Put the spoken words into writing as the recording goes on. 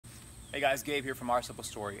Hey guys, Gabe here from Our Simple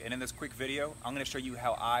Story, and in this quick video I'm going to show you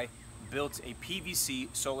how I built a PVC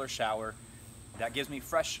solar shower that gives me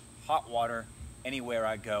fresh hot water anywhere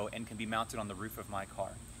I go and can be mounted on the roof of my car.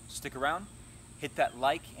 So stick around, hit that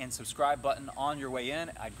like and subscribe button on your way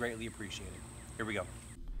in. I'd greatly appreciate it. Here we go.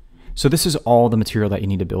 So this is all the material that you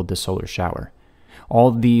need to build this solar shower.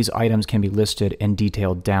 All these items can be listed and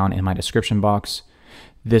detailed down in my description box.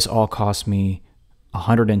 This all cost me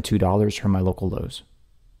 $102 from my local Lowe's.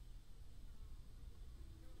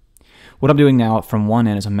 What I'm doing now from one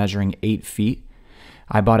end is I'm measuring 8 feet.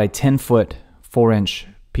 I bought a 10-foot, 4-inch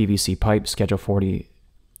PVC pipe, Schedule 40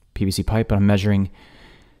 PVC pipe, but I'm measuring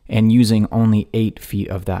and using only 8 feet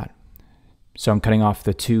of that. So I'm cutting off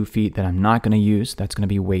the 2 feet that I'm not going to use. That's going to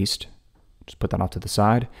be waste. Just put that off to the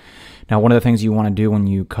side. Now, one of the things you want to do when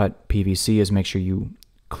you cut PVC is make sure you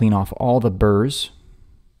clean off all the burrs,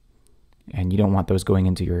 and you don't want those going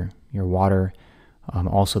into your water.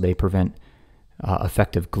 Also, they prevent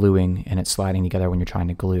effective gluing and it sliding together when you're trying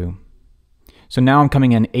to glue. So now I'm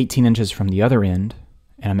coming in 18 inches from the other end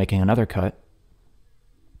and I'm making another cut.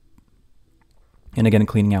 And again,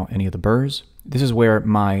 cleaning out any of the burrs. This is where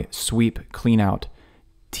my sweep clean out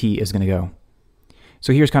tee is going to go.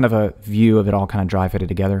 So here's kind of a view of it all kind of dry fitted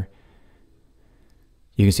together.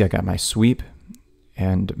 You can see I got my sweep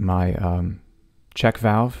and my check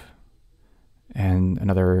valve and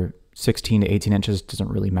another 16 to 18 inches, doesn't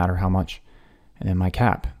really matter how much. And then my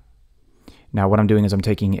cap. Now what I'm doing is I'm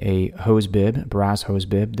taking a hose bib, brass hose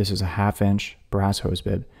bib. This is a 1/2 inch brass hose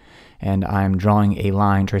bib. And I'm drawing a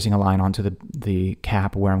line, tracing a line onto the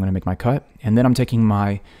cap where I'm going to make my cut. And then I'm taking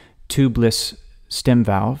my tubeless stem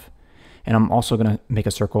valve and I'm also going to make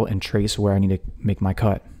a circle and trace where I need to make my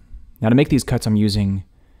cut. Now to make these cuts I'm using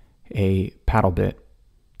a paddle bit,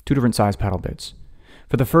 2 different size paddle bits.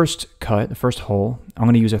 For the first cut, the first hole, I'm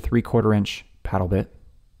going to use a 3/4 inch paddle bit.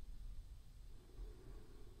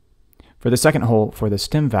 For the second hole, for the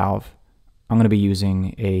stem valve, I'm going to be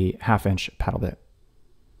using a 1/2 inch paddle bit.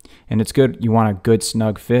 And it's good, you want a good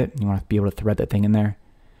snug fit. You want to be able to thread that thing in there.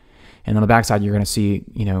 And on the back side, you're going to see,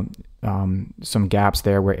 some gaps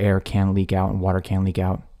there where air can leak out and water can leak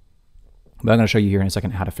out. But I'm going to show you here in a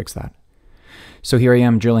second how to fix that. So here I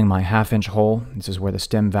am drilling my 1/2 inch hole. This is where the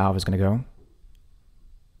stem valve is going to go.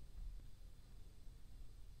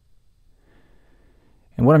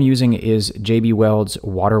 And what I'm using is JB Weld's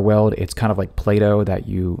water weld. It's kind of like Play-Doh that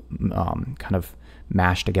you kind of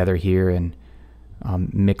mash together here and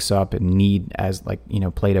mix up and knead as like,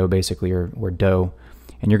 Play-Doh basically, or dough.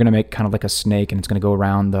 And you're going to make kind of like a snake, and it's going to go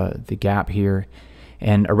around the gap here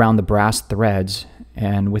and around the brass threads.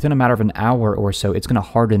 And within a matter of an hour or so, it's going to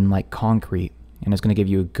harden like concrete, and it's going to give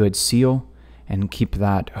you a good seal and keep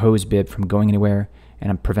that hose bib from going anywhere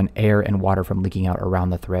and prevent air and water from leaking out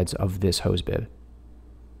around the threads of this hose bib.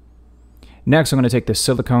 Next, I'm going to take this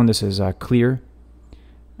silicone. This is clear,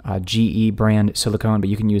 GE brand silicone, but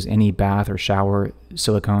you can use any bath or shower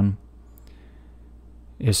silicone.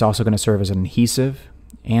 It's also going to serve as an adhesive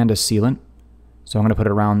and a sealant. So I'm going to put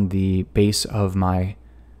it around the base of my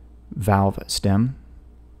valve stem.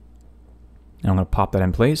 And I'm going to pop that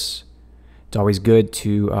in place. It's always good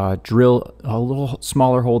to drill a little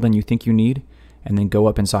smaller hole than you think you need and then go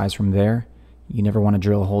up in size from there. You never want to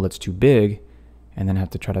drill a hole that's too big and then have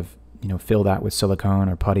to try to fill that with silicone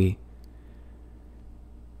or putty.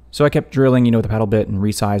 So I kept drilling, with the paddle bit and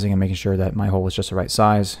resizing and making sure that my hole was just the right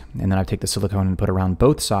size. And then I take the silicone and put it around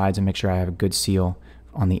both sides and make sure I have a good seal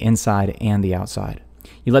on the inside and the outside.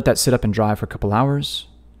 You let that sit up and dry for a couple hours,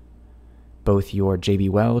 both your JB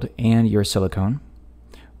Weld and your silicone.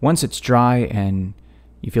 Once it's dry and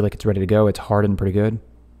you feel like it's ready to go, it's hardened pretty good,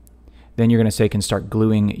 then you're going to take and start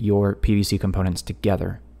gluing your PVC components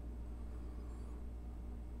together.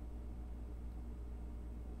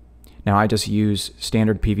 Now I just use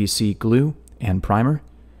standard PVC glue and primer.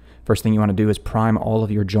 First thing you want to do is prime all of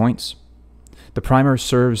your joints. The primer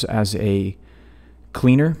serves as a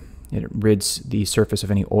cleaner. It rids the surface of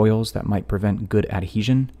any oils that might prevent good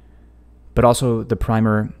adhesion. But also the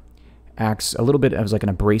primer acts a little bit as like an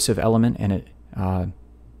abrasive element, and it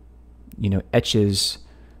etches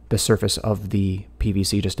the surface of the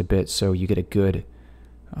PVC just a bit so you get a good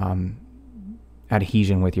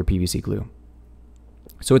adhesion with your PVC glue.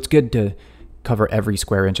 So it's good to cover every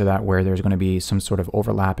square inch of that where there's going to be some sort of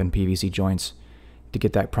overlap in PVC joints to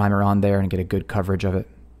get that primer on there and get a good coverage of it.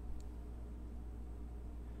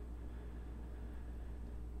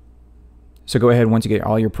 So go ahead, once you get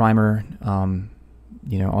all your primer,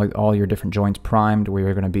 all your different joints primed where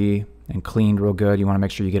you're going to be and cleaned real good, you want to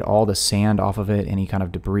make sure you get all the sand off of it, any kind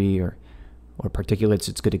of debris or particulates.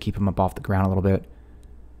 It's good to keep them up off the ground a little bit.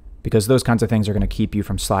 because those kinds of things are going to keep you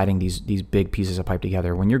from sliding these big pieces of pipe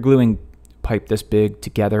together. When you're gluing pipe this big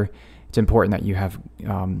together, it's important that you have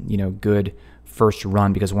good first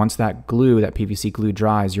run, because once that PVC glue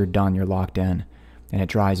dries, you're done, you're locked in, and it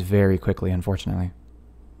dries very quickly, unfortunately.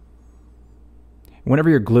 Whenever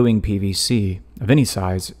you're gluing PVC of any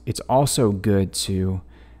size, it's also good to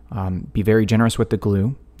be very generous with the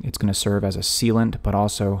glue. It's going to serve as a sealant, but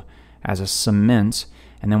also as a cement.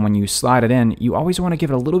 And then when you slide it in, you always want to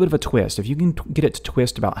give it a little bit of a twist. If you can get it to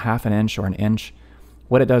twist about 1/2 inch or 1 inch,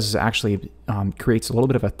 what it does is actually creates a little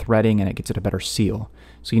bit of a threading, and it gets it a better seal.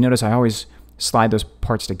 So you notice I always slide those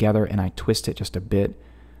parts together and I twist it just a bit.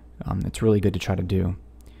 It's really good to try to do.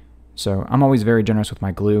 So I'm always very generous with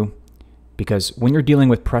my glue, because when you're dealing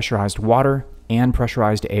with pressurized water and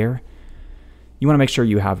pressurized air, you want to make sure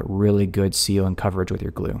you have really good seal and coverage with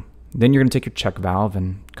your glue. Then you're going to take your check valve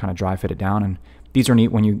and kind of dry fit it down. And these are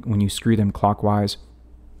neat when you screw them clockwise.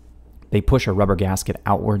 They push a rubber gasket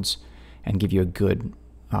outwards and give you a good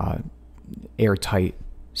airtight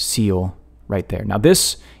seal right there. Now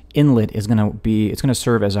this inlet is going to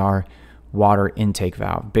serve as our water intake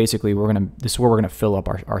valve. Basically, this is where we're going to fill up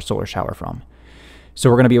our solar shower from. So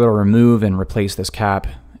we're going to be able to remove and replace this cap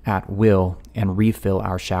at will and refill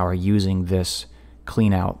our shower using this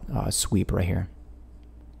clean out sweep right here.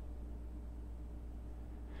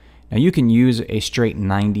 Now you can use a straight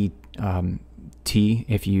 90 T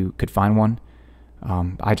if you could find one.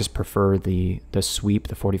 I just prefer the sweep,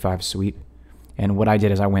 the 45 sweep. And what I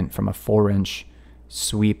did is I went from a 4-inch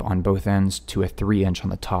sweep on both ends to a 3-inch on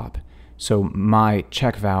the top. So my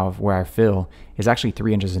check valve where I fill is actually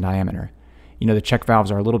 3 inches in diameter. You know, the check valves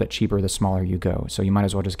are a little bit cheaper the smaller you go. So you might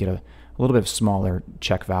as well just get a little bit smaller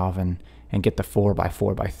check valve and get the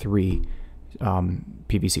 4x4x3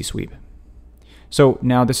 PVC sweep. So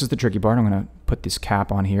now this is the tricky part. I'm going to put this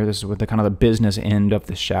cap on here. This is with the kind of the business end of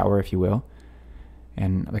the shower, if you will.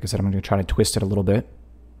 And like I said, I'm going to try to twist it a little bit.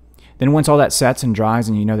 Then once all that sets and dries,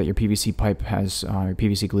 and you know that your PVC pipe has, your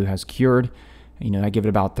PVC glue has cured, I give it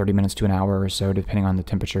about 30 minutes to an hour or so, depending on the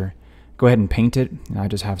temperature. Go ahead and paint it. And I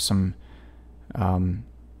just have some,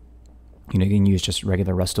 you can use just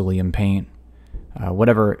regular Rust-Oleum paint,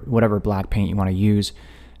 whatever black paint you want to use.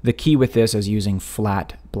 The key with this is using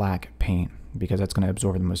flat black paint, because that's going to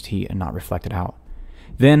absorb the most heat and not reflect it out.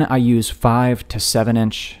 Then I use 5 to 7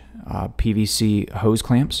 inch PVC hose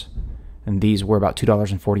clamps, and these were about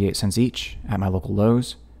 $2.48 each at my local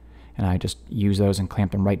Lowe's. And I just use those and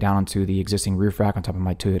clamp them right down onto the existing roof rack on top of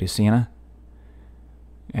my Toyota Sienna.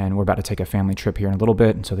 And we're about to take a family trip here in a little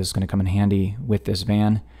bit, and so this is going to come in handy with this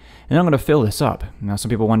van. And I'm going to fill this up. Now some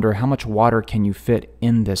people wonder, how much water can you fit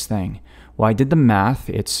in this thing? Well, I did the math.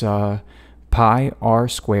 It's pi r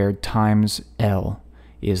squared times L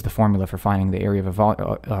is the formula for finding the area of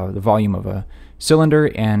the volume of a cylinder,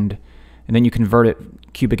 and then you convert it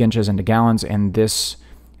cubic inches into gallons, and this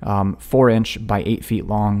 4-inch by 8 feet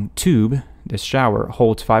long tube, this shower,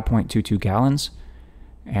 holds 5.22 gallons.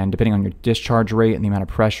 And depending on your discharge rate and the amount of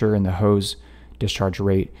pressure and the hose discharge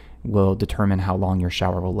rate will determine how long your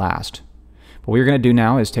shower will last. But what you're going to do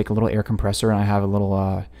now is take a little air compressor, and I have a little,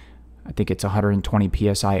 I think it's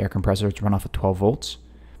 120 PSI air compressor to run off of 12 volts.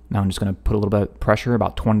 Now I'm just going to put a little bit of pressure,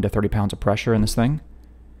 about 20 to 30 pounds of pressure in this thing.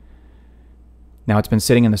 Now it's been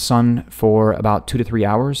sitting in the sun for about 2 to 3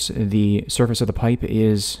 hours. The surface of the pipe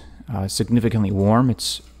is significantly warm.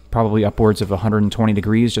 It's probably upwards of 120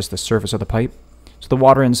 degrees, just the surface of the pipe. So the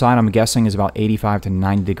water inside, I'm guessing, is about 85 to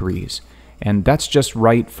 90 degrees. And that's just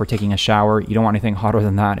right for taking a shower. You don't want anything hotter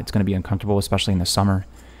than that. It's going to be uncomfortable, especially in the summer.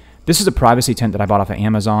 This is a privacy tent that I bought off of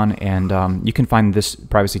Amazon, and you can find this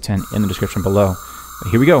privacy tent in the description below.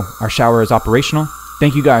 But here we go. Our shower is operational.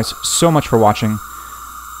 Thank you guys so much for watching.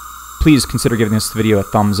 Please consider giving this video a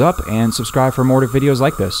thumbs up and subscribe for more videos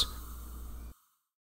like this.